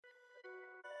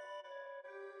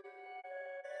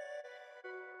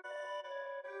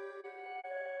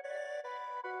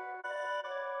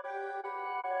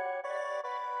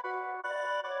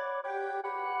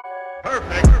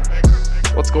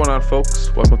What's going on,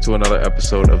 folks? Welcome to another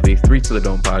episode of the Three to the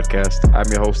Dome podcast.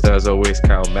 I'm your host, as always,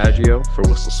 Kyle Maggio for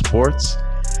Whistle Sports.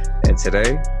 And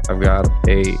today, I've got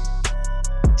a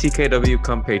TKW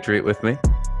compatriot with me,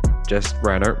 Jess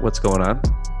Reinert. What's going on?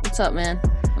 What's up, man?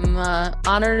 I'm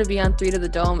honored to be on Three to the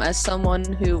Dome as someone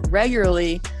who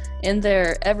regularly, in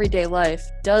their everyday life,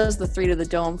 does the Three to the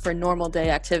Dome for normal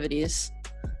day activities.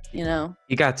 You know,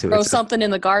 You got to. throw something in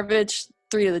the garbage,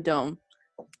 Three to the Dome.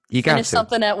 You got Finish to.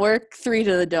 something at work, Three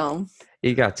to the Dome.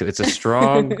 You got to. It's a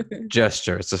strong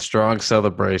gesture. It's a strong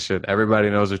celebration. Everybody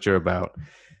knows what you're about.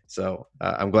 So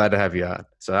I'm glad to have you on.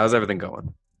 So how's everything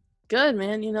going? Good,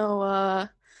 man.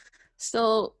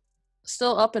 Still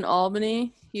up in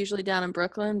Albany, usually down in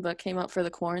Brooklyn, but came up for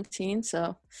the quarantine.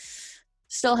 So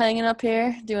still hanging up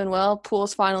here, doing well.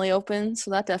 Pool's finally open, so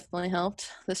that definitely helped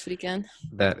this weekend.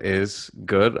 That is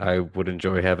good. I would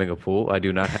enjoy having a pool. I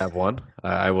do not have one.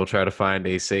 I will try to find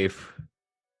a safe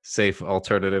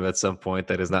alternative at some point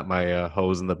that is not my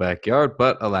hose in the backyard.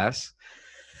 But alas,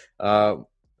 brought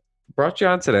you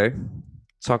on today,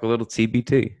 talk a little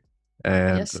TBT.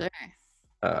 And Yes, sir.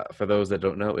 For those that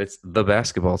don't know, it's the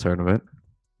basketball tournament.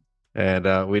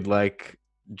 And we'd like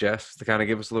Jess to kind of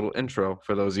give us a little intro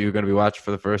for those of you who are going to be watching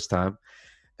for the first time.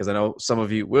 Because I know some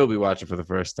of you will be watching for the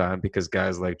first time because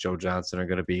guys like Joe Johnson are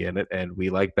going to be in it. And we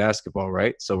like basketball,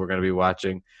 right? So we're going to be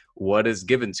watching what is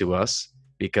given to us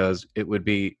because it would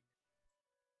be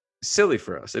silly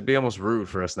for us. It'd be almost rude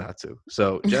for us not to.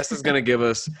 So Jess is going to give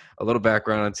us a little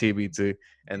background on TBT,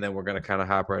 and then we're going to kind of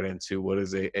hop right into what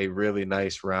is a really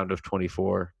nice round of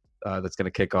 24 that's going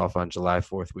to kick off on July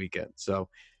 4th weekend. So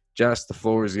Jess, the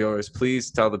floor is yours.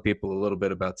 Please tell the people a little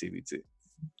bit about TBT.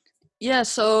 Yeah,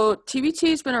 so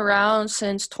TBT's been around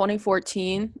since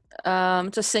 2014.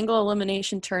 It's a single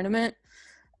elimination tournament.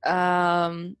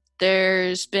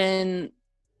 There's been,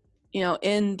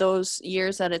 in those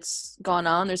years that it's gone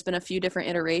on, there's been a few different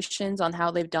iterations on how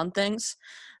they've done things.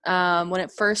 When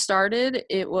it first started,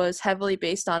 it was heavily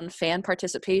based on fan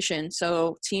participation.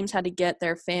 So teams had to get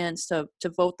their fans to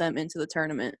vote them into the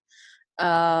tournament.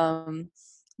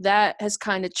 That has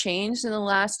kind of changed in the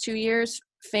last 2 years.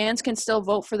 Fans can still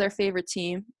vote for their favorite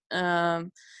team. The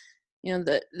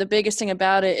biggest thing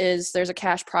about it is there's a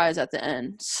cash prize at the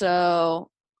end.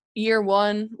 So year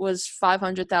one was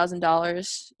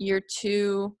 $500,000. Year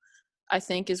two, I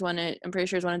think, I'm pretty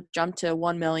sure is when it jumped to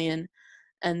 1 million.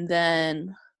 And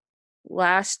then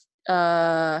last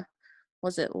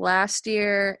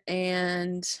year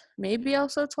and maybe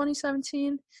also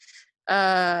 2017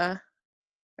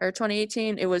 or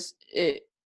 2018, it was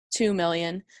 2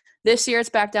 million. This year it's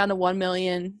back down to 1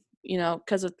 million,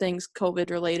 because of things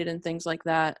COVID related and things like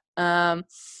that.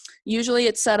 Usually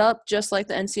it's set up just like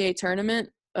the NCAA tournament,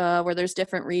 where there's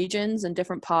different regions and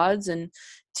different pods, and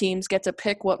teams get to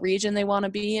pick what region they want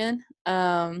to be in.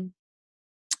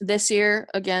 This year,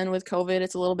 again, with COVID,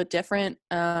 it's a little bit different.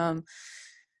 The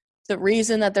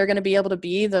reason that they're going to be able to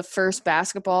be the first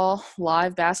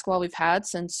live basketball we've had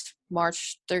since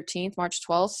March 13th, March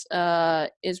 12th,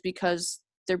 is because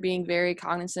they're being very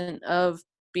cognizant of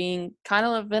being kind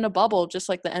of in a bubble, just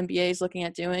like the NBA is looking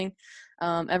at doing.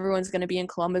 Everyone's going to be in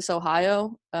Columbus,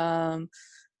 Ohio.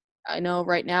 I know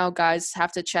right now guys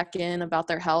have to check in about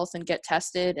their health and get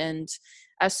tested. And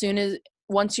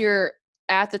once you're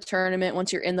at the tournament,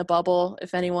 once you're in the bubble,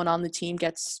 if anyone on the team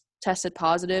gets tested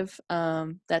positive,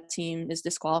 that team is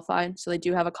disqualified. So they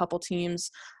do have a couple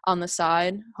teams on the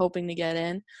side hoping to get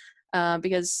in.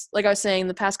 Because like I was saying,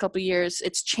 the past couple of years,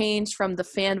 it's changed from the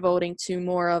fan voting to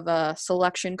more of a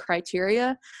selection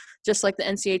criteria. Just like the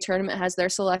NCAA tournament has their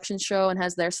selection show and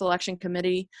has their selection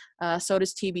committee, so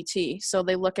does TBT. So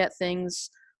they look at things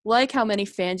like how many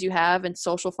fans you have and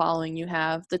social following you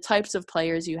have, the types of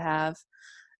players you have.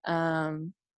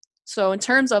 So in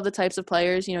terms of the types of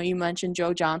players, you mentioned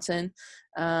Joe Johnson.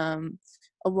 A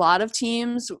lot of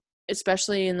teams,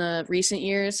 especially in the recent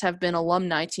years, have been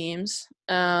alumni teams.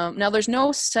 Now there's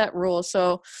no set rule.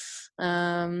 So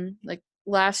like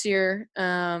last year,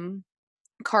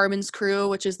 Carmen's Crew,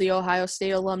 which is the Ohio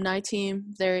State alumni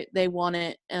team, they won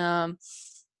it.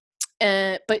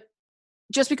 But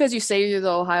just because you say you're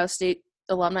the Ohio State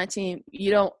alumni team,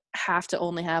 you don't have to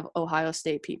only have Ohio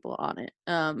State people on it.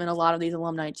 And a lot of these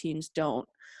alumni teams don't.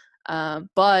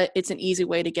 But it's an easy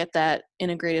way to get that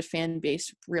integrated fan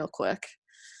base real quick.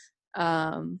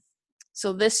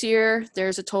 So this year,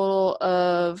 there's a total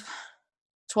of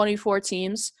 24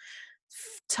 teams.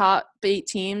 Top 8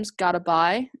 teams got a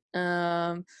bye.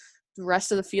 The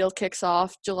rest of the field kicks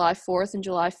off July 4th and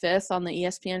July 5th on the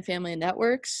ESPN family of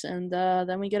networks, and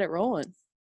then we get it rolling.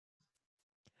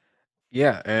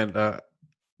 Yeah, and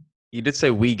You did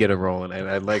say we get a rolling, and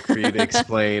I'd like for you to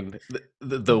explain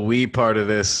the we part of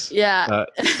this. Yeah.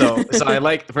 So I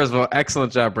like, first of all,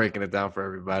 excellent job breaking it down for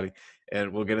everybody,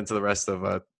 and we'll get into the rest of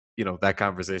that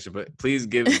conversation. But please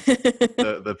give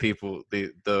the people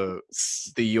the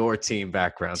your team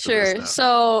background to this Sure.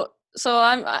 now. So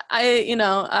I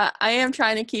am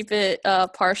trying to keep it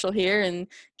partial here and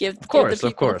give the Of people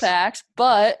the course. facts.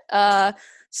 But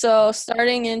so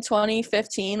starting in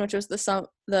 2015, which was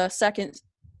the second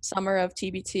summer of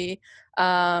TBT,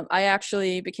 I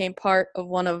actually became part of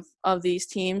one of these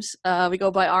teams. We go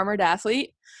by Armored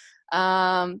Athlete.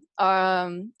 So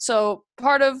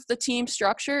part of the team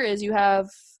structure is you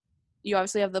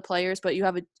obviously have the players, but you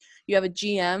have a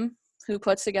GM who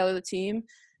puts together the team.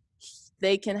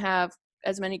 They can have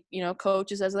as many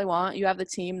coaches as they want. You have the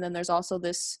team, then there's also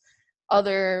this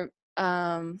other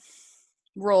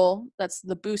role that's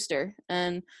the booster,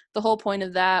 and the whole point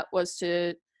of that was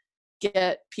to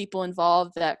get people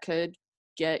involved that could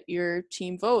get your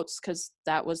team votes, because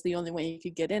that was the only way you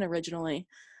could get in originally.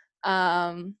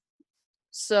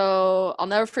 So I'll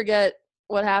never forget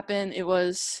what happened. It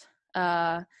was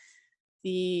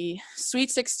the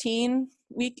Sweet 16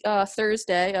 week,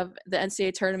 Thursday of the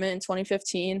NCAA tournament in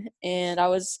 2015, and I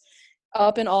was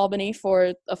up in Albany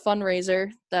for a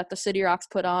fundraiser that the City Rocks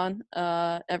put on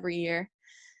every year.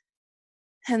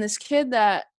 And this kid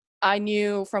that I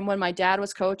knew from when my dad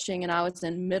was coaching and I was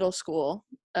in middle school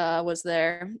was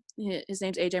there. His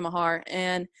name's AJ Mahar,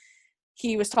 and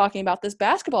he was talking about this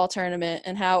basketball tournament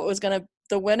and how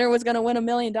the winner was gonna win $1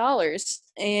 million.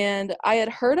 And I had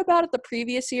heard about it the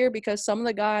previous year because some of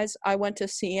the guys I went to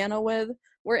Siena with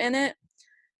were in it,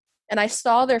 and I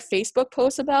saw their Facebook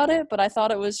posts about it, but I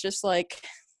thought it was just like,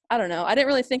 I don't know. I didn't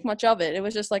really think much of it. It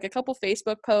was just like a couple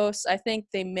Facebook posts. I think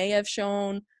they may have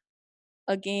shown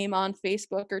a game on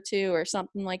Facebook or two or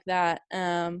something like that.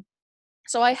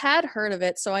 So I had heard of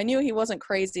it, so I knew he wasn't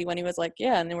crazy when he was like,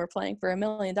 yeah, and they were playing for $1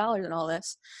 million and all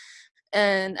this.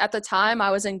 And at the time,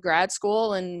 I was in grad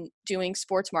school and doing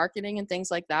sports marketing and things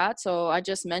like that. So I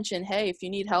just mentioned, hey, if you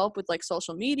need help with like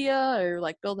social media or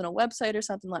like building a website or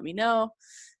something, let me know.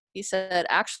 He said,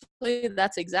 actually,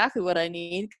 that's exactly what I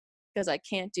need because I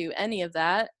can't do any of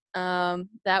that.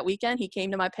 That weekend, he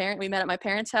came to we met at my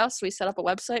parents' house. We set up a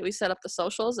website, we set up the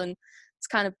socials, and it's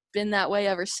kind of been that way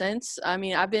ever since. I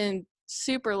mean, I've been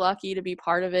super lucky to be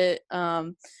part of it.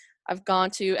 I've gone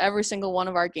to every single one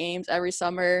of our games every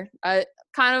summer. I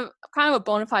kind of a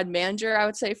bona fide manager, I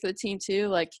would say, for the team too.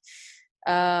 Like,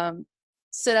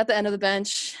 sit at the end of the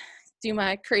bench, do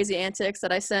my crazy antics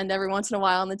that I send every once in a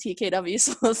while in the TKW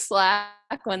Slack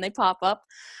when they pop up.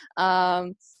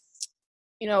 Our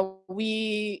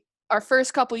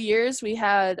first couple years we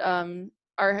had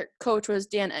our coach was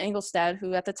Dan Engelstad,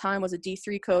 who at the time was a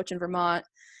D3 coach in Vermont.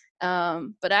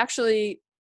 But actually,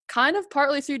 kind of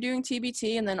partly through doing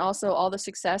TBT and then also all the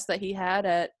success that he had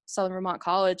at Southern Vermont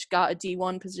College, got a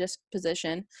D1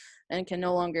 position and can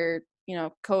no longer,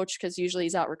 coach because usually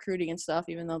he's out recruiting and stuff,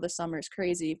 even though this summer is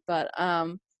crazy. But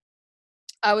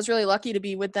I was really lucky to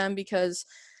be with them because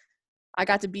I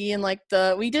got to be in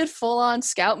we did full on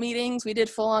scout meetings. We did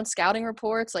full on scouting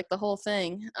reports, like the whole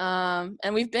thing.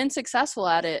 And we've been successful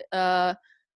at it.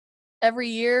 Every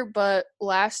year, but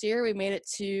last year we made it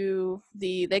to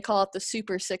they call it the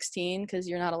Super 16 because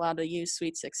you're not allowed to use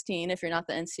Sweet 16 if you're not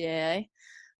the NCAA.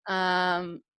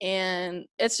 And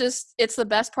it's the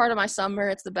best part of my summer.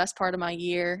 It's the best part of my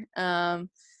year.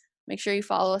 Make sure you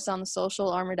follow us on the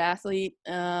social, Armored Athlete.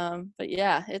 But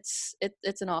yeah, it's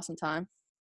an awesome time.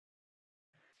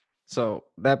 So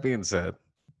that being said,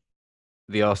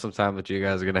 the awesome time that you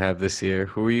guys are gonna have this year,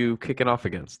 who are you kicking off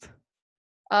against?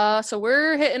 So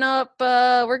we're hitting up,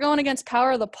 we're going against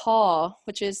Power of the Paw,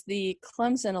 which is the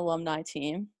Clemson alumni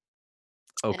team.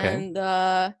 Okay.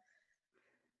 And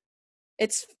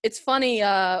it's funny.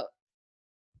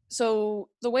 So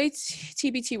the way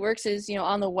TBT works is,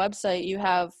 on the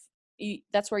website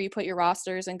that's where you put your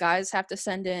rosters, and guys have to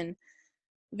send in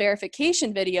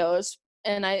verification videos.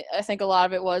 And I think a lot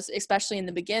of it was, especially in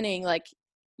the beginning, like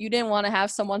you didn't want to have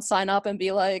someone sign up and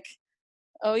be like,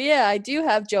 oh yeah, I do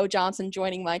have Joe Johnson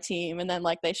joining my team, and then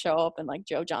they show up and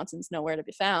Joe Johnson's nowhere to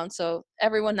be found. So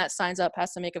everyone that signs up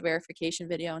has to make a verification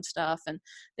video and stuff, and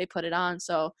they put it on.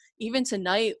 So even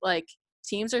tonight,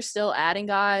 teams are still adding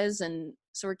guys, and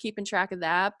so we're keeping track of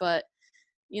that. But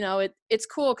it's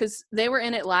cool because they were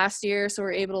in it last year, so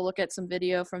we're able to look at some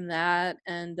video from that,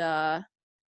 and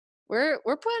we're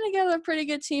putting together a pretty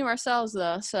good team ourselves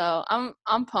though. So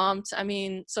I'm pumped. I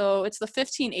mean, so it's the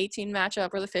 15-18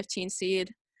 matchup. We're the 15 seed.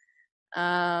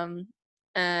 And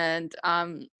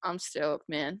I'm stoked,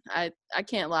 man. I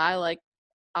can't lie.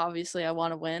 obviously I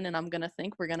want to win, and I'm gonna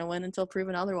think we're gonna win until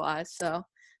proven otherwise. So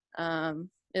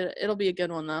it'll be a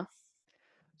good one though.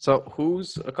 So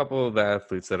who's a couple of the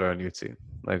athletes that are on your team?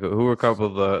 Like who are a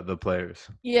couple of the players?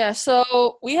 Yeah,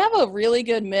 so we have a really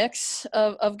good mix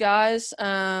of guys.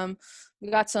 We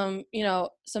got some,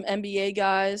 some NBA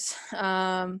guys.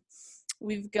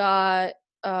 We've got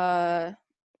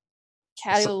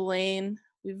Caddy So, Lane.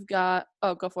 We've got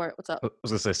go for it. What's up? I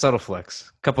was gonna say subtle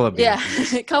flex. Couple of Yeah,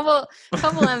 BAs. couple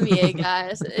NBA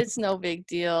guys. It's no big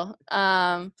deal.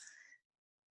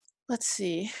 Let's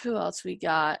see who else we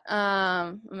got.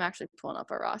 I'm actually pulling up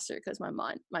our roster because my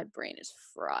brain is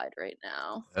fried right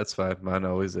now. That's fine. Mine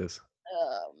always is.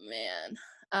 Oh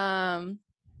man.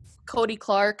 Cody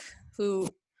Clark, who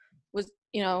was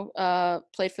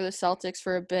played for the Celtics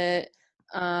for a bit.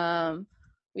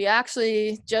 We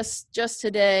actually just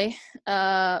today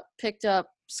picked up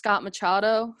Scott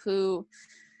Machado, who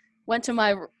went to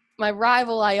my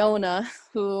rival Iona,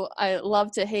 who I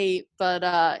love to hate,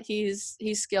 but he's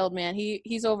skilled, man.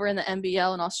 He's over in the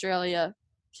NBL in Australia,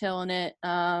 killing it.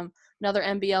 Another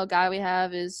NBL guy we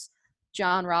have is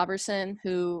John Robertson,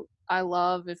 who I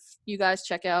love. If you guys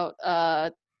check out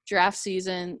draft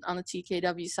season on the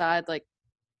TKW side, like,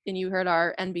 and you heard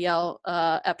our NBL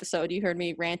episode, you heard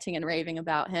me ranting and raving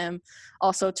about him.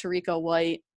 Also, Tarico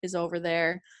White is over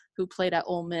there, who played at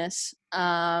Ole Miss.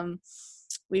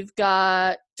 We've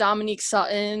got Dominique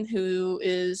Sutton, who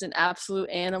is an absolute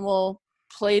animal,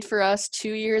 played for us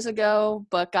 2 years ago,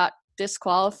 but got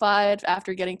disqualified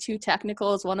after getting 2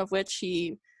 technicals, one of which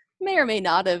he may or may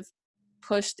not have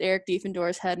pushed Eric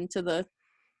Diefendorf's head into the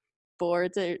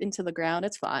boards or into the ground.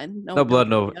 It's fine. No blood,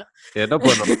 big no. deal. Yeah, no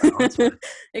blood, no foul. That's fine.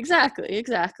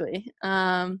 Exactly.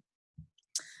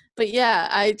 But yeah,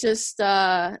 I just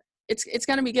it's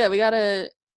gonna be good. We got a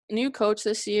new coach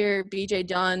this year, BJ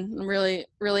Dunn. I'm really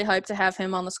hyped to have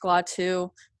him on the squad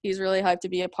too. He's really hyped to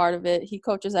be a part of it. He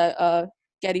coaches at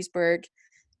Gettysburg,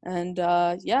 and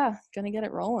yeah, gonna get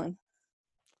it rolling.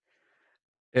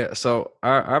 Yeah, so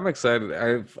I'm excited.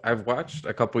 I've watched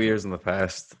a couple years in the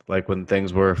past, like when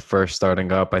things were first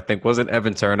starting up. I think wasn't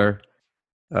Evan Turner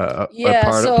a Yeah,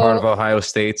 part of so Ohio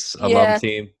State's alum yeah,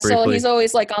 team so briefly? he's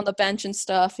always like on the bench and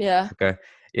stuff. Yeah. Okay,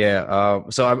 yeah.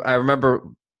 So I remember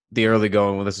the early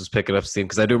going when this was picking up steam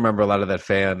because I do remember a lot of that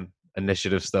fan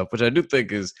initiative stuff, which I do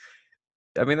think is.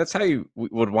 I mean, that's how you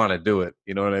would want to do it.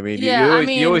 You know what I mean? Yeah, I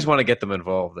You always mean, want to get them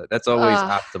involved. That's always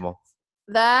uh optimal.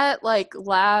 that like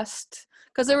last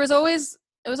because it was always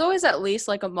at least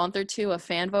like a month or two of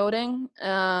fan voting.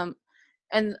 And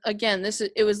again,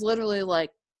 it was literally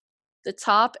like the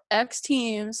top X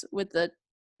teams with the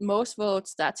most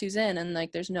votes, that's who's in, and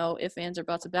like there's no ifs, ands, or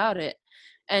buts about it.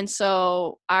 And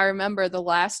so I remember the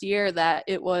last year that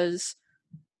it was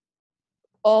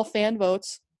all fan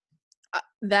votes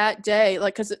that day,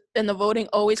 like, and the voting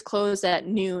always closed at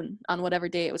noon on whatever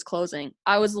day it was closing.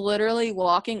 I was literally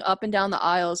walking up and down the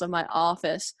aisles of my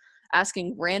office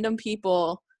asking random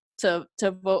people to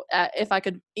vote if I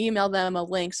could email them a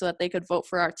link so that they could vote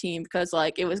for our team, because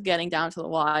like it was getting down to the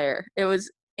wire. It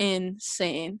was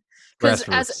insane because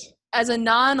Grassroots. as a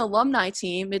non-alumni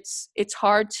team, it's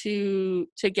hard to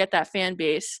get that fan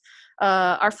base.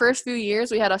 Our first few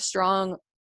years we had a strong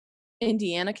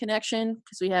Indiana connection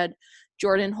because we had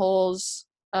Jordan Holes,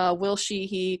 Will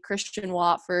Sheehy, Christian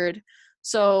Watford.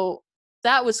 So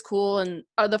that was cool. And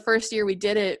the first year we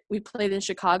did it, we played in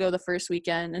Chicago the first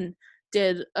weekend and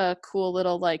did a cool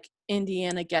little like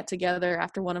Indiana get together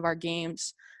after one of our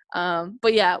games.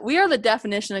 But yeah, we are the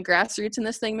definition of grassroots in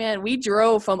this thing, man. We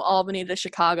drove from Albany to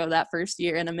Chicago that first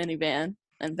year in a minivan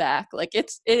and back. Like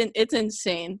it's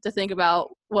insane to think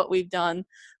about what we've done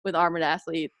with Armored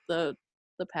Athlete the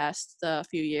past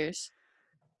few years.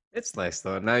 It's nice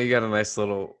though. Now you got a nice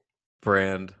little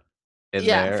brand in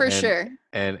Yeah, there, for sure.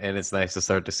 and it's nice to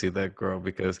start to see that grow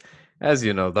because, as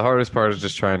you know, the hardest part is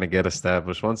just trying to get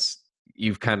established. Once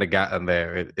you've kind of gotten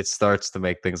there, it starts to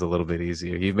make things a little bit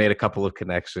easier. You've made a couple of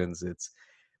connections.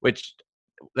 Which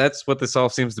that's what this all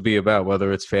seems to be about,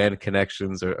 whether it's fan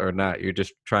connections or not. You're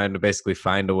just trying to basically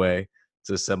find a way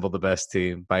to assemble the best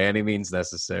team by any means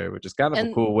necessary, which is kind of a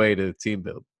And cool way to team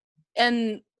build.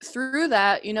 through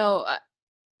that,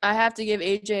 I have to give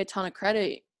AJ a ton of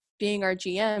credit. Being our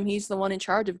GM, he's the one in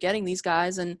charge of getting these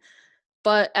guys.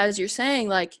 But as you're saying,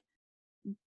 like,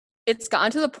 it's gotten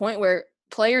to the point where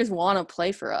players want to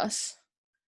play for us.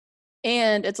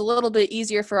 And it's a little bit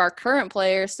easier for our current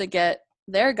players to get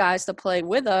their guys to play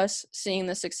with us, seeing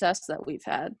the success that we've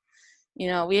had.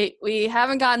 We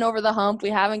haven't gotten over the hump.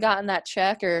 We haven't gotten that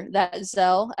check or that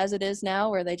Zelle, as it is now,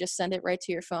 where they just send it right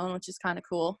to your phone, which is kind of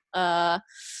cool. But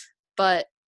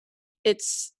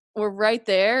it's we're right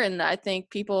there, and I think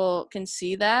people can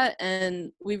see that,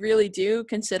 and we really do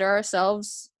consider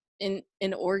ourselves in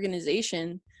an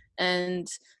organization. And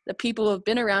the people who have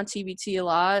been around TBT a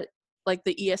lot, like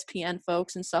the ESPN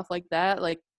folks and stuff like that,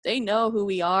 like they know who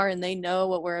we are and they know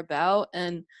what we're about.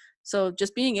 And so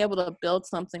just being able to build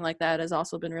something like that has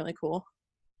also been really cool.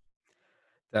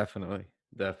 Definitely,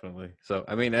 definitely. So,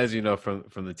 I mean, as you know from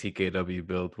the TKW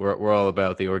build, we're all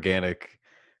about the organic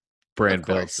Of brand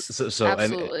builds. course. So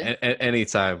Absolutely.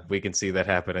 anytime we can see that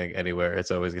happening anywhere,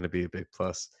 it's always going to be a big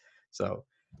plus. So,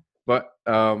 but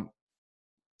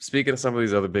speaking of some of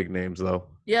these other big names, though,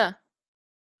 Yeah.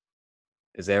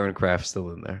 is Aaron Kraft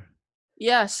still in there?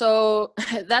 Yeah, so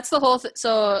that's the whole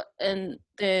so and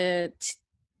the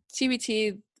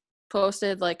TBT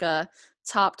posted like a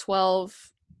top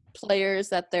 12 players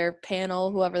that their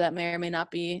panel, whoever that may or may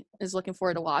not be, is looking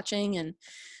forward to watching. And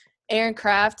Aaron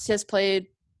Kraft has played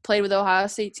with Ohio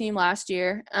State team last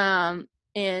year,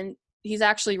 and he's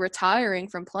actually retiring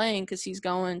from playing because he's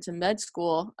going to med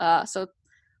school. So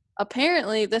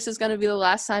apparently, this is going to be the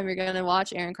last time you're going to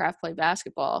watch Aaron Kraft play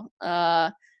basketball.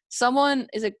 Someone,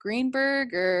 is it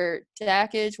Greenberg or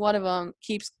Dakich? One of them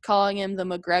keeps calling him the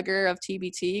McGregor of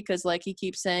TBT because like he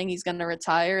keeps saying he's going to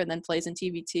retire and then plays in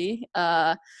TBT.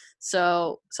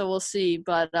 So we'll see.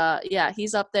 But yeah,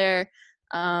 he's up there.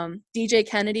 DJ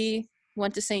Kennedy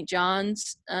went to St.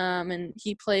 John's, and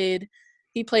he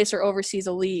plays for Overseas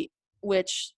Elite,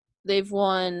 which they've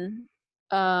won.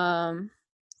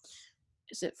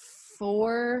 Is it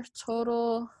 4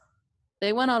 total?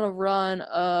 They went on a run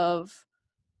of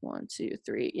 1, 2,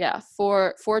 3. Yeah,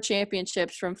 four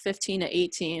championships from 15 to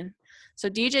 18. So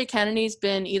DJ Kennedy's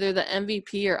been either the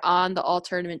MVP or on the all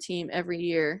tournament team every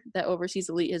year that Overseas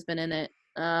Elite has been in it.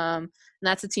 And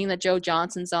that's the team that Joe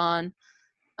Johnson's on.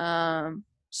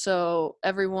 So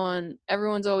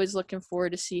everyone's always looking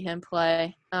forward to see him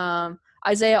play.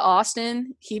 Isaiah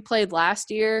Austin, he played last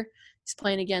year. He's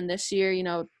playing again this year. You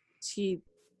know, he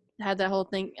had that whole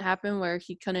thing happen where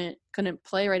he couldn't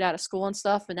play right out of school and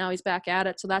stuff, and now he's back at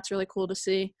it. So that's really cool to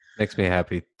see. Makes me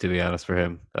happy, to be honest, for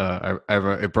him.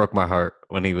 It broke my heart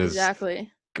when he was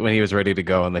Exactly. ready to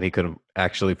go, and then he couldn't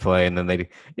actually play. And then they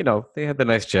had the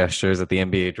nice gestures at the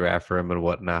NBA draft for him and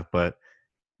whatnot, but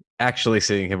actually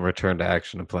seeing him return to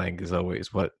action and playing is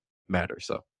always what matters.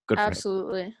 So good for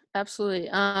him. Absolutely.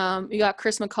 You got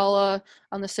Chris McCullough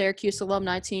on the Syracuse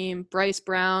alumni team, Bryce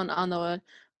Brown on the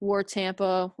War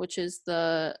Tampa, which is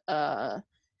the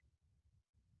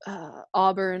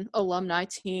Auburn alumni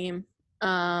team.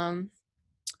 Who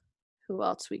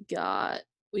else we got?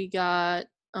 We got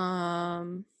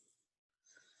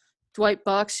Dwight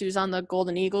Bucks, who's on the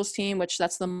Golden Eagles team, which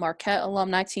that's the Marquette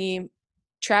alumni team.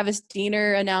 Travis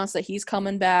Diener announced that he's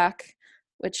coming back,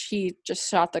 which he just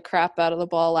shot the crap out of the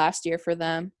ball last year for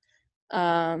them.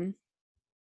 Yeah,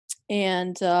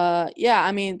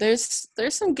 I mean, there's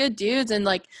some good dudes and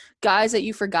like guys that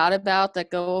you forgot about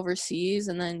that go overseas,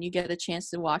 and then you get a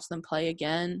chance to watch them play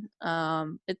again.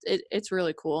 It's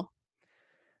really cool.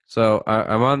 So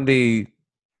I'm on the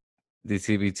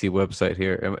TBT website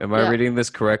here. Am I reading this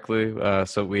correctly?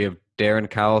 So we have Darren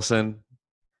Collison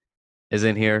is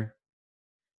in here.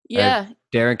 Yeah.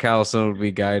 Darren Collison will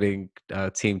be guiding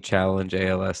Team Challenge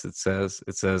ALS. It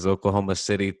says Oklahoma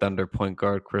City Thunder point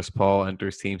guard Chris Paul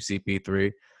enters Team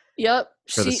CP3. Yep.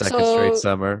 For the second straight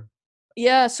summer.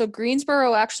 Yeah, so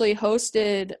Greensboro actually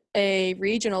hosted a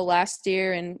regional last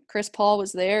year, and Chris Paul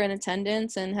was there in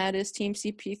attendance and had his Team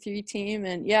CP3 team,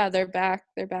 and yeah, they're back.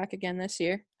 They're back again this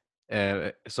year.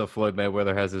 And so Floyd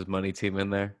Mayweather has his money team in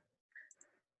there.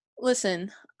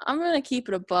 Listen, I'm gonna keep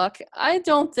it a buck. I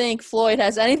don't think Floyd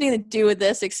has anything to do with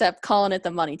this except calling it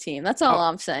the money team. That's all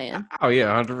I'm saying. Oh yeah,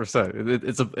 100%.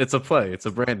 It's a play. It's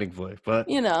a branding play, but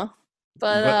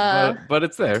but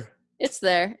it's there. It's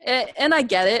there, and I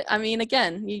get it. I mean,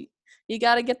 again, you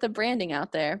got to get the branding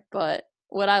out there. But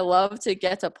would I love to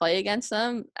get to play against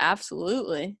them?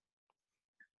 Absolutely.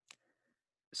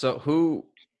 So who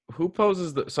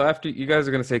poses the? So after you guys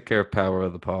are gonna take care of Power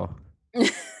of the Paw.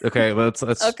 Okay, let's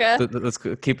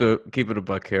keep it a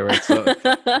buck here, right?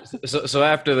 So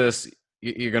after this,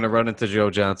 you're gonna run into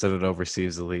Joe Johnson at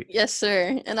Overseas Elite. Yes,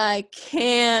 sir, and I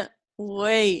can't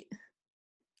wait.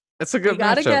 It's a good. We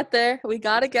gotta get there. We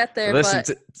gotta get there. Listen,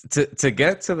 but to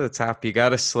get to the top, you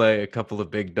gotta slay a couple of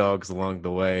big dogs along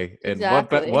the way. And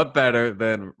exactly. what better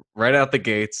than right out the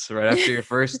gates, right after your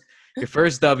first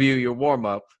W, your warm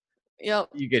up. Yep.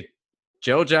 You get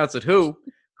Joe Johnson,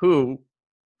 who.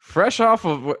 Fresh off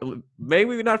of, may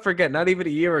we not forget, not even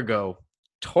a year ago,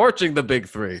 torching the Big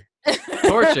Three,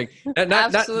 torching,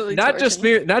 not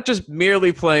just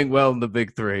merely playing well in the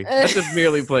Big Three, not just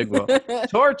merely playing well,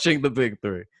 torching the Big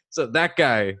Three. So that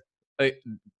guy, like,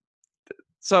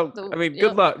 so I mean, good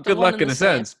Yep, luck, the good one luck in in the a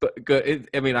stands. sense, but good.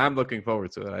 I mean, I'm looking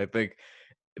forward to it. I think,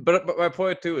 but my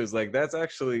point too is like that's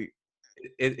actually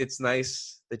it's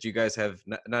nice that you guys have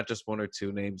not just one or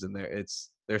two names in there. It's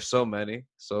there's so many,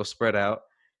 so spread out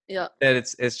Yeah, that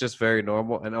it's just very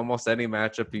normal. And almost any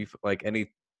matchup, you like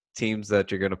any teams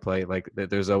that you're gonna play, like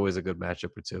there's always a good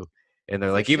matchup or two. And they're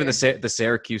for like even sure. the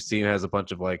Syracuse team has a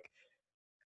bunch of like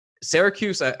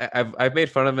Syracuse. I've made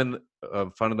fun of them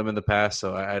in the past,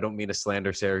 so I don't mean to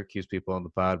slander Syracuse people on the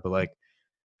pod, but like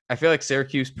I feel like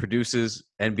Syracuse produces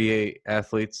NBA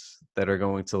athletes that are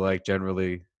going to like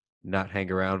generally not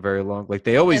hang around very long. Like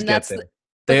they always And get that's there. but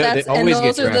They that's and always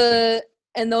get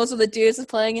drafted. those are the dudes that's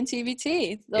playing in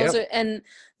TBT. Those Yep. are and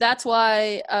that's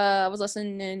why I was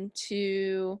listening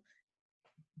to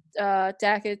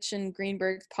Dakich and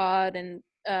Greenberg's pod, and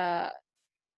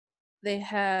they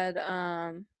had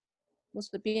was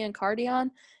the Biancardi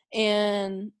on,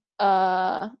 and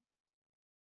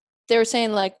they were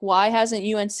saying like, why hasn't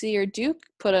UNC or Duke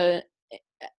put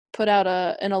out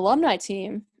an alumni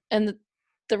team? And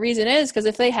the reason is because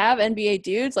if they have NBA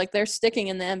dudes, like they're sticking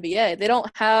in the NBA. They don't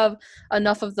have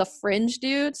enough of the fringe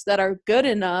dudes that are good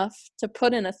enough to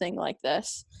put in a thing like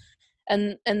this.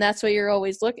 And that's what you're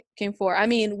always looking for. I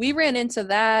mean, we ran into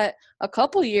that a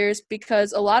couple years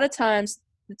because a lot of times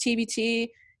the TBT,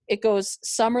 it goes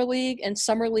summer league, and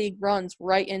summer league runs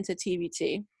right into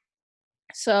TBT.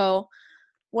 So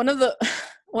one of the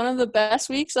one of the best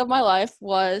weeks of my life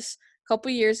was a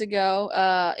couple years ago.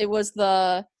 It was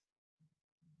the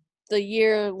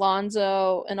year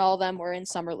Lonzo and all of them were in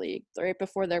summer league right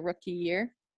before their rookie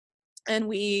year, and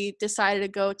we decided to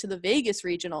go to the Vegas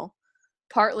regional,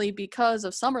 partly because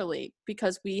of summer league,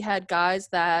 because we had guys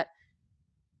that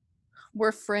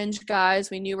were fringe guys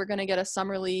we knew were going to get a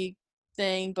summer league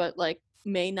thing, but like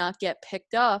may not get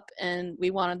picked up, and we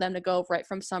wanted them to go right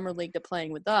from summer league to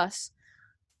playing with us.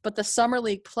 But the summer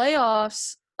league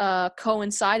playoffs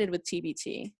coincided with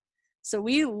TBT. So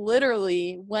we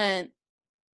literally went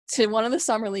to one of the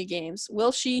summer league games.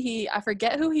 Will Sheehy, I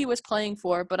forget who he was playing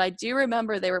for, but I do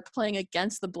remember they were playing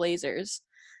against the Blazers.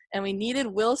 And we needed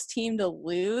Will's team to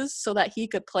lose so that he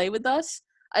could play with us.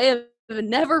 I have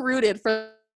never rooted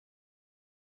for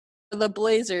the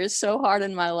Blazers so hard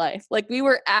in my life. Like we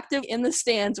were active in the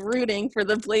stands rooting for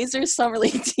the Blazers summer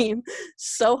league team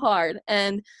so hard.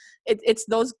 And it's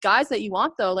those guys that you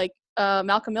want though, like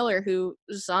Malcolm Miller, who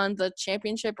was on the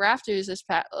championship rafters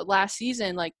last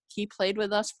season. Like he played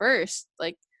with us first.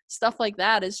 Like stuff like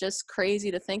that is just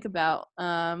crazy to think about.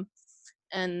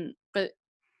 And but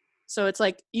so it's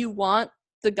like you want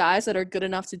the guys that are good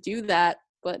enough to do that,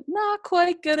 but not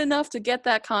quite good enough to get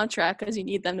that contract because you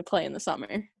need them to play in the summer.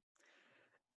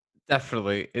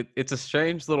 Definitely. It's a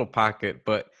strange little pocket,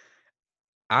 but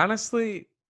honestly,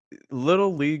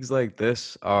 little leagues like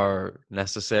this are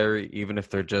necessary, even if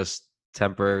they're just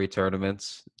temporary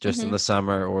tournaments, just in Mm-hmm. the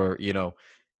summer, or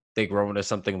they grow into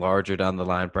something larger down the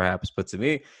line, perhaps. But to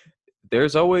me,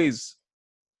 there's always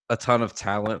a ton of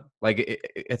talent. Like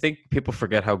I think people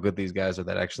forget how good these guys are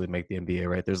that actually make the NBA.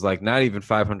 Right? There's like not even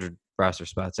 500 roster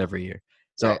spots every year,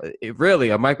 so Right. it really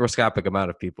a microscopic amount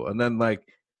of people. And then like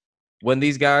when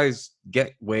these guys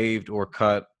get waived or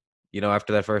cut,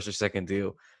 after that first or second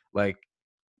deal, like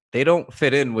they don't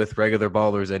fit in with regular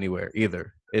ballers anywhere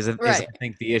either. Is Right. I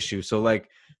think the issue. So like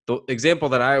the example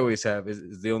that I always have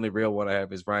is the only real one I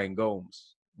have is Ryan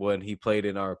Gomes when he played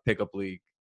in our pickup league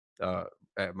uh,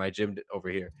 at my gym over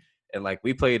here. And like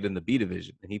we played in the B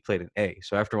division and he played in A.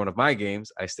 So after one of my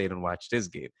games, I stayed and watched his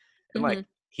game. And like Mm-hmm.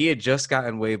 he had just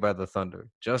gotten waived by the Thunder.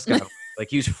 Just got like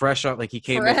he was fresh out, like he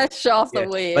came in. Fresh off the Yeah.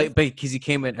 wave. Like because he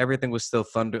came in, everything was still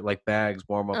Thunder, like bags,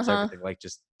 warm ups, Uh-huh. everything. Like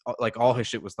just like all his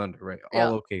shit was Thunder, right? Yeah.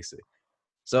 All OKC.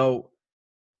 So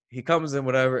he comes in,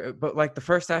 whatever. But like the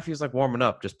first half, he was like warming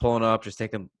up, just pulling up, just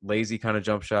taking lazy kind of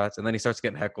jump shots. And then he starts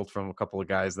getting heckled from a couple of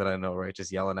guys that I know, right?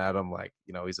 Just yelling at him, like,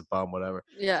 he's a bum, whatever.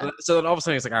 Yeah. So then all of a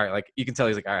sudden he's like, all right, like you can tell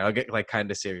he's like, all right, I'll get like kind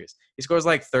of serious. He scores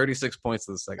like 36 points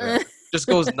in the second half. Just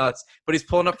goes nuts. But he's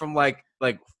pulling up from like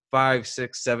 5,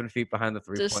 6, 7 feet behind the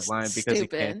 3-point Just line because he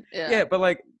can't. stupid. Yeah. Yeah, but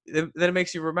like then it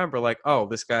makes you remember, like, oh,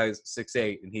 this guy's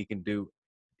 6'8" and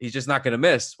he's just not gonna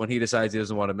miss when he decides he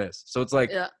doesn't want to miss. So it's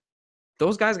like Yeah.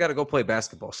 those guys got to go play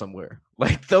basketball somewhere.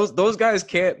 Like those guys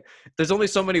can't. There's only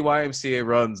so many YMCA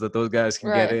runs that those guys can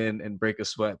get Right. in and break a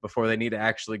sweat before they need to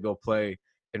actually go play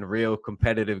in real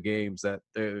competitive games that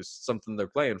there's something they're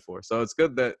playing for. So it's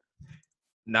good that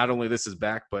not only this is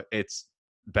back, but it's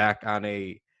back on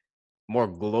a more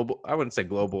global, I wouldn't say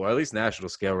global, or at least national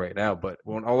scale right now, but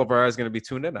when all of our eyes going to be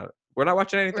tuned in on it. We're not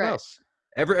watching anything Right. else.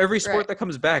 Every sport Right. that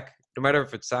comes back, no matter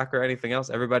if it's soccer or anything else,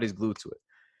 everybody's glued to it.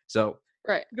 So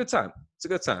Right. good time. It's a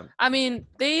good time. I mean,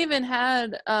 they even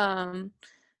had now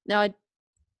I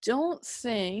don't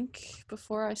think,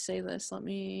 before I say this, let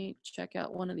me check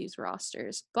out one of these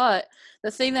rosters. But the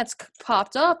thing that's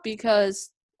popped up because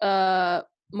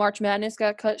March Madness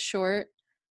got cut short,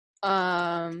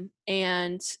 and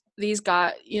these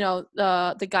guys,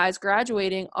 the guys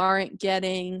graduating aren't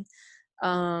getting,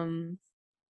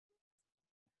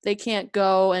 they can't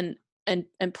go and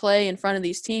play in front of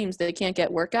these teams. They can't get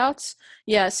workouts.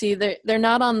 Yeah, see, they're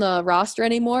not on the roster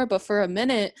anymore. But for a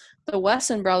minute, the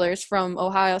Wesson brothers from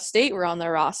Ohio State were on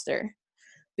their roster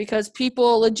because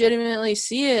people legitimately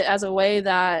see it as a way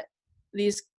that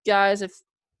these guys, if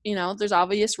there's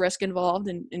obvious risk involved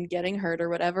in getting hurt or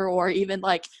whatever, or even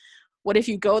like, what if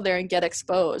you go there and get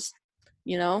exposed,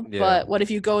 Yeah. But what if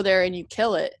you go there and you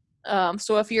kill it?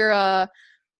 So if you're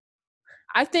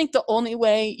I think the only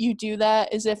way you do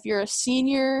that is if you're a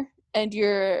senior and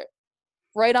you're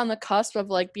right on the cusp of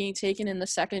like being taken in the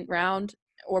second round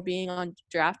or being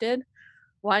undrafted.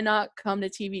 Why not come to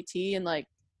TBT and like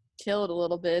kill it a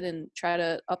little bit and try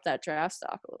to up that draft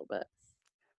stock a little bit?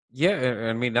 Yeah,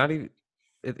 I mean, not even.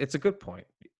 It's a good point.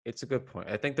 It's a good point.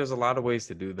 I think there's a lot of ways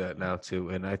to do that now too,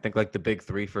 and I think like the big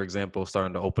three, for example,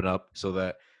 starting to open up so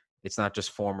that it's not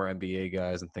just former NBA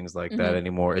guys and things like that Mm-hmm.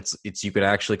 anymore. It's you could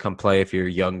actually come play if you're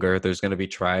younger. There's going to be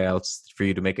tryouts for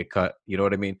you to make a cut. You know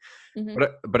what I mean? Mm-hmm.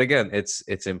 But again, it's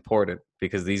important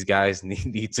because these guys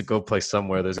need to go play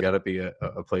somewhere. There's got to be a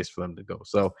place for them to go.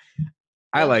 So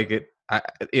I Yeah. like it.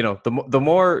 The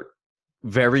more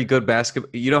very good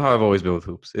basketball. You know how I've always been with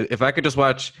hoops. If I could just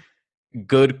watch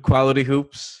good quality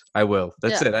hoops, I will.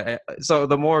 That's Yeah. it. So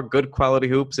the more good quality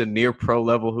hoops and near pro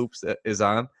level hoops that is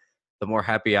on, the more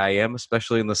happy I am,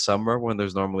 especially in the summer when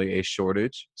there's normally a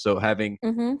shortage. So having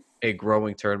Mm-hmm. a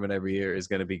growing tournament every year is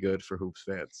going to be good for hoops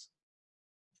fans.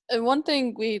 And one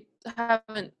thing we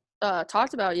haven't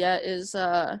talked about yet is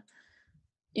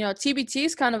TBT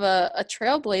is kind of a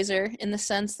trailblazer in the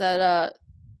sense that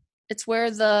it's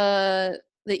where the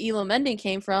Elam Mending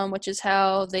came from, which is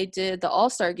how they did the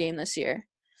All-Star game this year.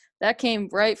 That came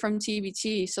right from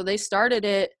TBT. So they started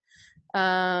it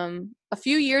a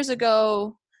few years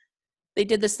ago. They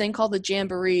did this thing called the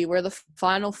Jamboree, where the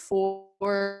final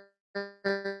four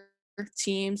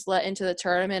teams let into the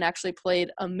tournament actually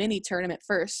played a mini tournament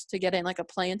first to get in, like a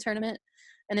play-in tournament.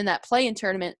 And in that play-in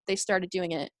tournament, they started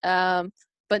doing it.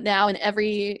 But now in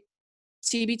every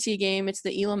TBT game, it's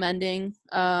the Elam Ending.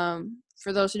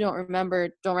 For those who don't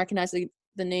recognize the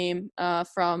name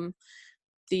from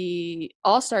the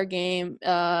All-Star game,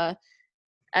 at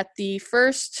the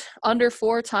first under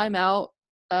 4 timeout,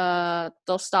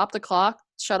 they'll stop the clock,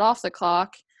 shut off the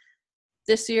clock.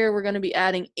 This year, we're going to be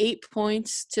adding 8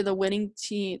 points to the winning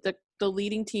team, the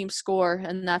leading team score,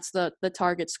 and that's the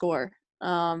target score.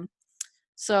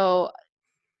 So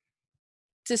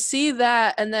to see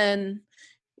that, and then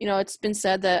it's been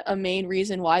said that a main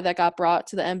reason why that got brought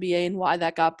to the NBA and why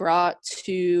that got brought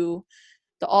to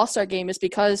the All-Star game is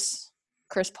because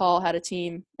Chris Paul had a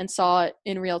team and saw it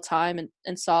in real time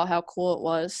and saw how cool it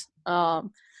was.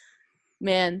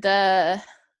 Man,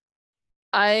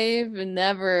 I've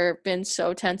never been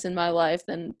so tense in my life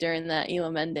than during that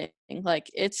Elam Ending. Like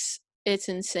it's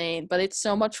insane, but it's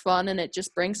so much fun and it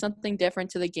just brings something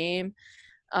different to the game.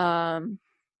 And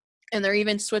they're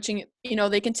even switching,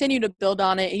 they continue to build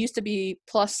on it. It used to be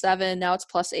 +7, now it's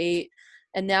 +8.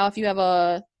 And now if you have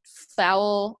a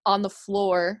foul on the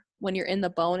floor when you're in the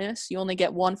bonus, you only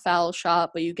get 1 foul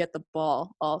shot, but you get the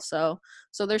ball also.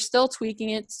 So they're still tweaking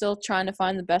it, still trying to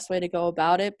find the best way to go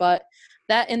about it. But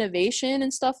that innovation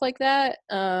and stuff like that,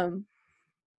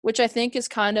 which I think is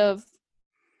kind of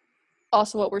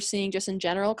also what we're seeing just in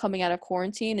general coming out of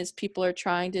quarantine, is people are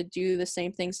trying to do the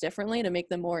same things differently to make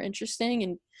them more interesting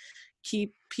and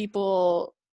keep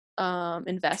people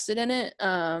invested in it,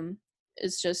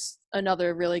 is just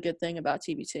another really good thing about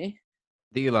TBT.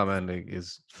 The Elam ending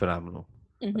is phenomenal.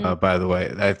 Mm-hmm. By the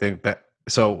way, I think that.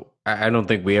 So I don't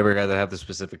think we ever got to have the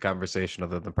specific conversation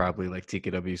other than probably like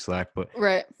TKW Slack, but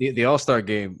Right. the All-Star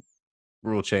game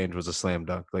rule change was a slam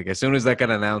dunk. Like as soon as that got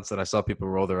announced and I saw people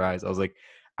roll their eyes, I was like,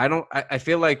 I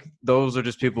feel like those are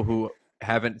just people who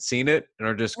haven't seen it and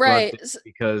are just Right. grunting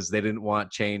because they didn't want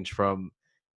change from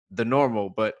the normal.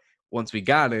 But once we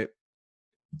got it,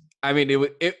 I mean,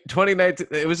 it 2019.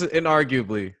 It was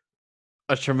inarguably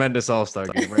a tremendous All-Star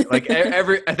game, right? Like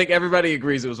I think everybody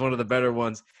agrees it was one of the better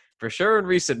ones for sure in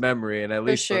recent memory, and at For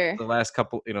least sure. the last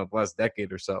couple, the last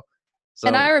decade or so.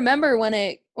 And I So remember when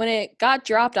it got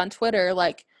dropped on Twitter,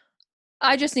 like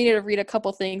I just needed to read a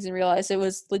couple things and realize it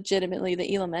was legitimately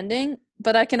the Elam Ending.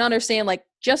 but I can understand, like,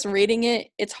 just reading it,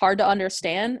 it's hard to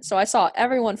understand. So I saw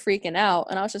everyone freaking out,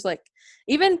 and I was just like,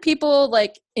 even people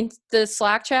like in the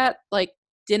Slack chat, like,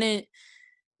 didn't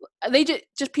they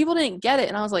just people didn't get it,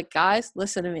 and I was like, guys,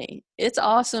 listen to me. It's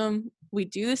awesome. We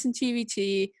do this in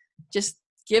TBT. Just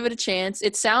give it a chance.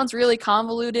 It sounds really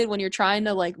convoluted when you're trying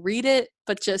to like read it,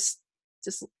 but just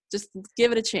just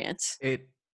give it a chance. It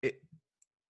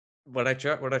what I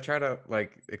try to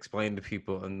like explain to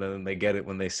people, and then they get it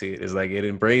when they see it, is like it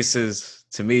embraces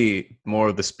to me more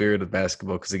of the spirit of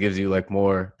basketball because it gives you like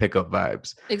more pickup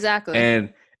vibes. Exactly.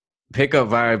 And pickup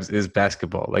vibes is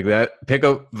basketball. Like that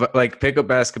pickup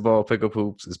basketball, pickup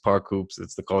hoops is park hoops.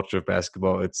 It's the culture of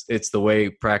basketball. It's the way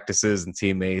practices and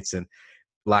teammates and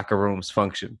locker rooms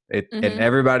function. And Mhm.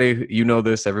 everybody,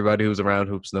 this, everybody who's around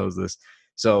hoops knows this.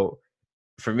 So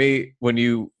for me, when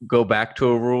you go back to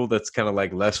a rule that's kind of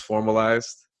like less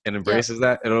formalized and Yep. embraces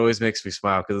that, it always makes me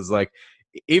smile because it's like,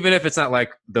 even if it's not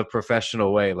like the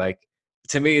professional way, like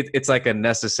to me, it's like a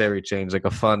necessary change, like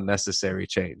a fun, necessary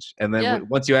change. And then Yeah.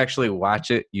 once you actually watch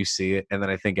it, you see it, and then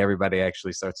I think everybody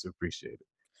actually starts to appreciate it.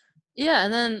 Yeah,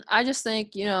 and then I just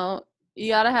think, you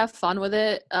gotta have fun with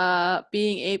it.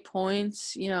 Being 8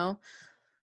 points, do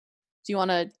you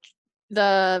wanna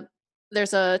the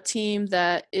there's a team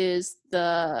that is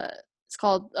it's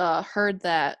called Heard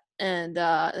That, and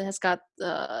it has got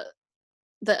the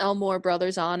Elmore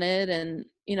brothers on it, and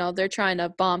they're trying to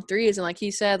bomb threes, and like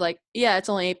he said, like, yeah, it's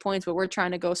only 8 points, but we're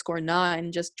trying to go score nine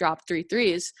and just drop three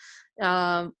threes.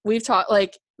 We've talked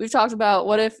about,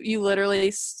 what if you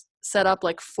literally set up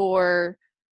like four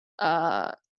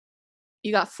uh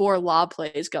you got four lob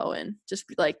plays going, just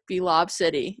be lob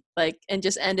city, like, and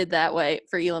just ended that way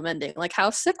for Elam ending. Like, how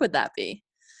sick would that be?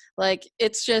 Like,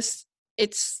 it's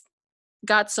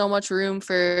got so much room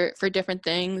for different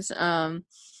things. And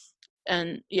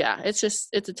yeah, it's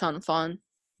a ton of fun.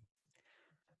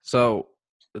 So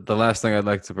the last thing I'd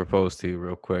like to propose to you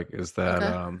real quick is that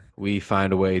Okay. we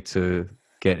find a way to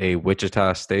get a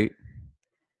Wichita State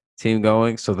team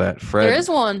going so that There Fred, is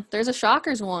one. There's a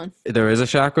Shockers one. there is a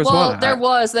Shockers one. Well,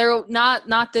 there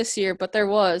not this year, but there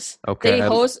was. Okay, They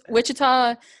host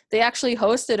Wichita. They actually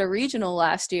hosted a regional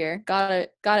last year. Got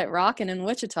it rocking in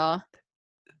Wichita.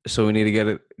 so we need to get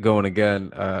it going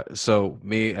again. So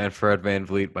me and Fred Van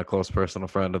Vliet, my close personal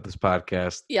friend of this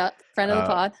podcast, Yeah, friend of the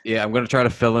pod. yeah, I'm going to try to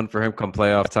fill in for him come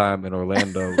playoff time in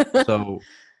Orlando. So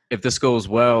if this goes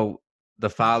well, the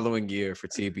following year for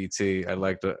TBT, I'd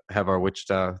like to have our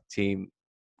Wichita team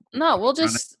No, we'll run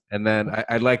it, just. and then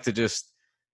I'd like to just,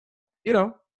 you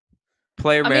know,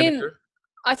 player I mean, manager.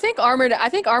 I think Armored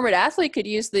Athlete could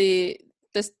use the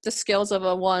skills of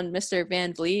a one Mr.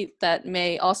 Van Vliet that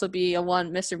may also be a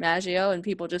one Mr. Maggio, and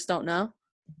people just don't know.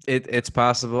 It's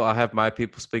possible. I'll have my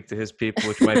people speak to his people,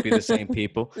 which might be the same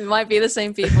people. It might be the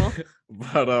same people.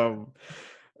 But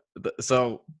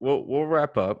so we'll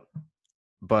wrap up.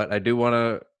 But I do want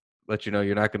to let you know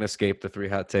you're not going to escape the three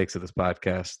hot takes of this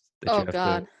podcast. That you Oh have to,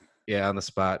 God. yeah, on the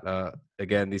spot.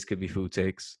 Again, these could be food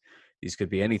takes. These could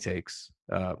be any takes.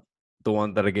 The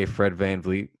one that I gave Fred Van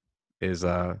Vliet is,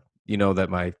 that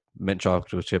my mint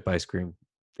chocolate chip ice cream,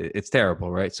 it's terrible,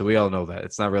 right? So we all know that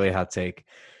it's not really a hot take.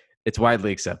 It's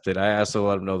widely accepted. I also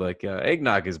let him know like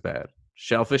eggnog is bad.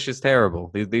 Shellfish is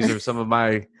terrible. These are some of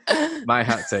my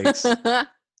hot takes.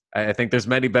 I think there's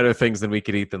many better things than we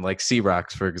could eat than like sea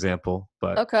rocks, for example.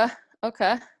 But Okay.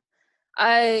 Okay.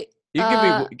 I you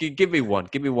give me one.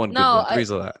 Give me one good no, one. Three's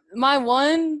a lot. my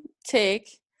one take,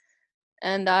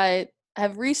 and I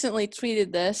have recently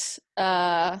tweeted this,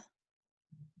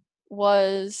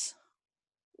 was,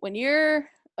 when you're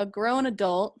a grown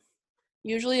adult,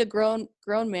 usually a grown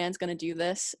man's going to do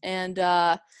this, and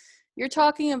you're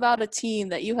talking about a team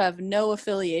that you have no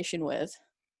affiliation with.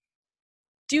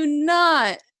 Do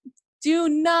not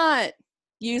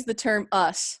use the term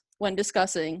us when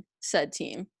discussing said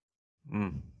team.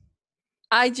 Mm.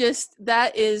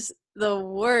 That is the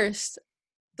worst.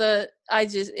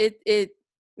 It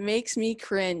makes me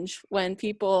cringe when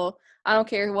people, I don't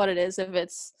care what it is, if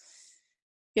it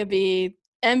could be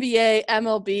NBA,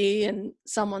 MLB, and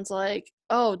someone's like,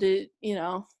 "Oh,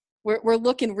 we're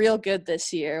looking real good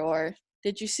this year," or,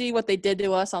 "Did you see what they did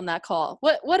to us on that call?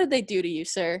 What did they do to you,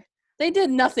 sir? They did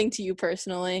nothing to you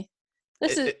personally.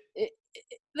 This It, is it, it,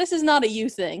 this is not a you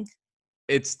thing."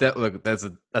 it's that look. That's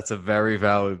a very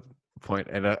valid point,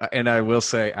 and I will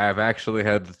say I've actually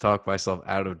had to talk myself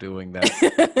out of doing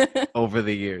that over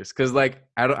the years because like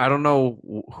I don't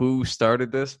know who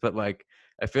started this, but like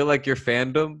I feel like your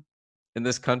fandom in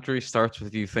this country starts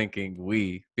with you thinking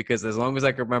we, because as long as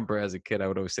I can remember as a kid, I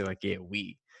would always say like, yeah,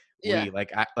 we Yeah.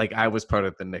 like I was part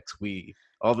of the Knicks, we.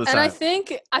 all the And I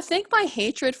time. think my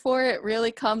hatred for it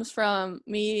really comes from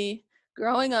me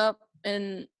growing up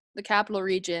in the capital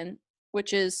region,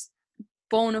 which is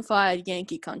bona fide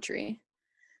Yankee country.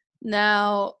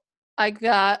 Now, I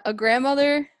got a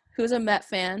grandmother who's a Met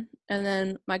fan, and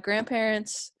then my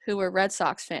grandparents who were Red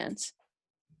Sox fans.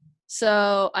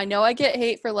 So I know I get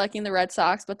hate for liking the Red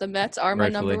Sox, but the Mets are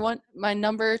Rightfully. my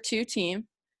number two team.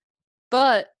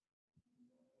 But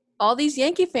all these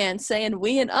Yankee fans saying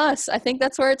we and us, I think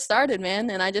that's where it started, man,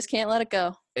 and I just can't let it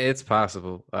go. It's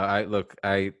possible. A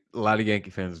lot of Yankee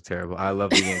fans are terrible. I love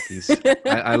the Yankees.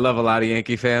 I love a lot of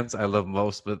Yankee fans. I love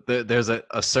most, but there's a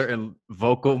certain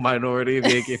vocal minority of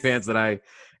Yankee fans that I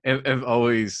am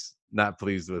always not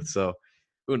pleased with. So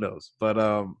who knows? But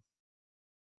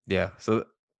yeah. So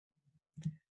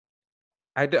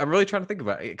I'm really trying to think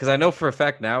about it because I know for a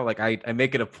fact now, like I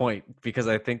make it a point because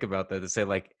I think about that to say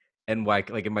like NY,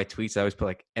 like in my tweets, I always put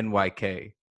like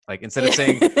NYK, like instead of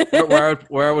saying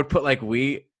where I would put like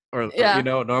we or Yeah.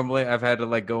 normally I've had to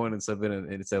like go in and submit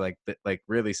and say like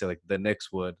really say like the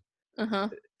Knicks would. Uh-huh.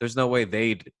 There's no way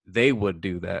they would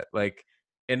do that. Like,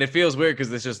 and it feels weird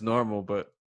because it's just normal, but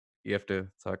you have to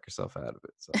talk yourself out of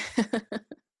it. So,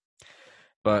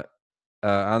 but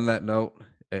on that note,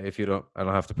 if you don't, I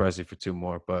don't have to press you for two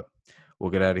more, but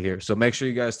we'll get out of here. So make sure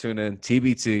you guys tune in.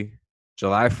 TBT,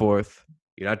 July 4th.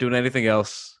 You're not doing anything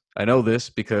else. I know this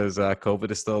because COVID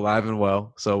is still alive and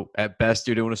well. So at best,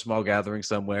 you're doing a small gathering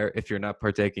somewhere if you're not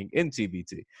partaking in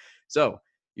TBT. So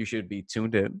you should be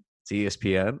tuned in to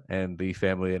ESPN and the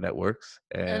family of networks.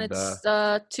 And And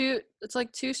it's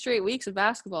like 2 straight weeks of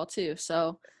basketball too.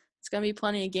 So it's gonna be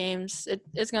plenty of games.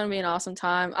 It's gonna be an awesome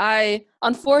time. I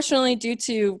unfortunately, due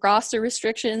to roster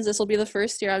restrictions, this will be the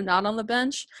first year I'm not on the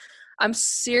bench. I'm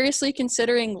seriously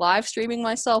considering live streaming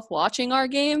myself watching our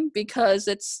game because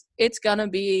it's gonna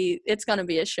be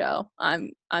a show.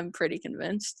 I'm pretty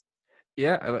convinced.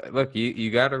 yeah, look,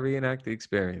 you got to reenact the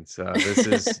experience. This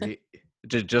is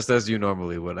just as you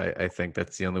normally would. I think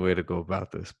that's the only way to go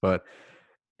about this. But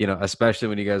especially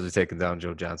when you guys are taking down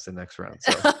Joe Johnson next round.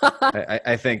 So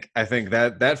I think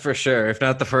that for sure. If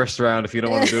not the first round, if you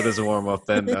don't want to do it as a warm up,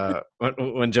 then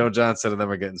when Joe Johnson and them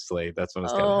are getting slayed, that's when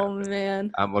it's gonna Oh happen.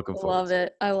 man, I'm looking forward love to it.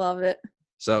 it. I love it.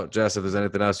 So, Jess, if there's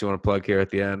anything else you want to plug here at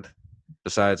the end,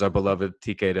 besides our beloved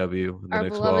TKW and the Our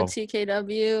Knicks beloved ball,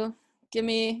 TKW. Give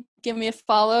me a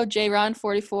follow,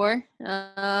 JRon44.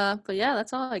 But yeah,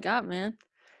 that's all I got, man.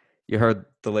 you heard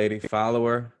the lady. Follow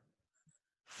her.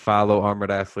 Follow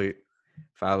Armored Athlete.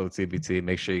 Follow TBT.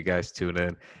 Make sure you guys tune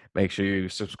in. Make sure you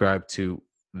subscribe to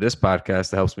this podcast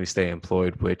that helps me stay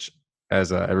employed, which,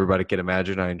 as everybody can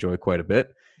imagine, I enjoy quite a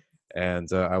bit. And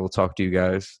I will talk to you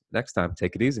guys next time.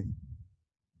 Take it easy.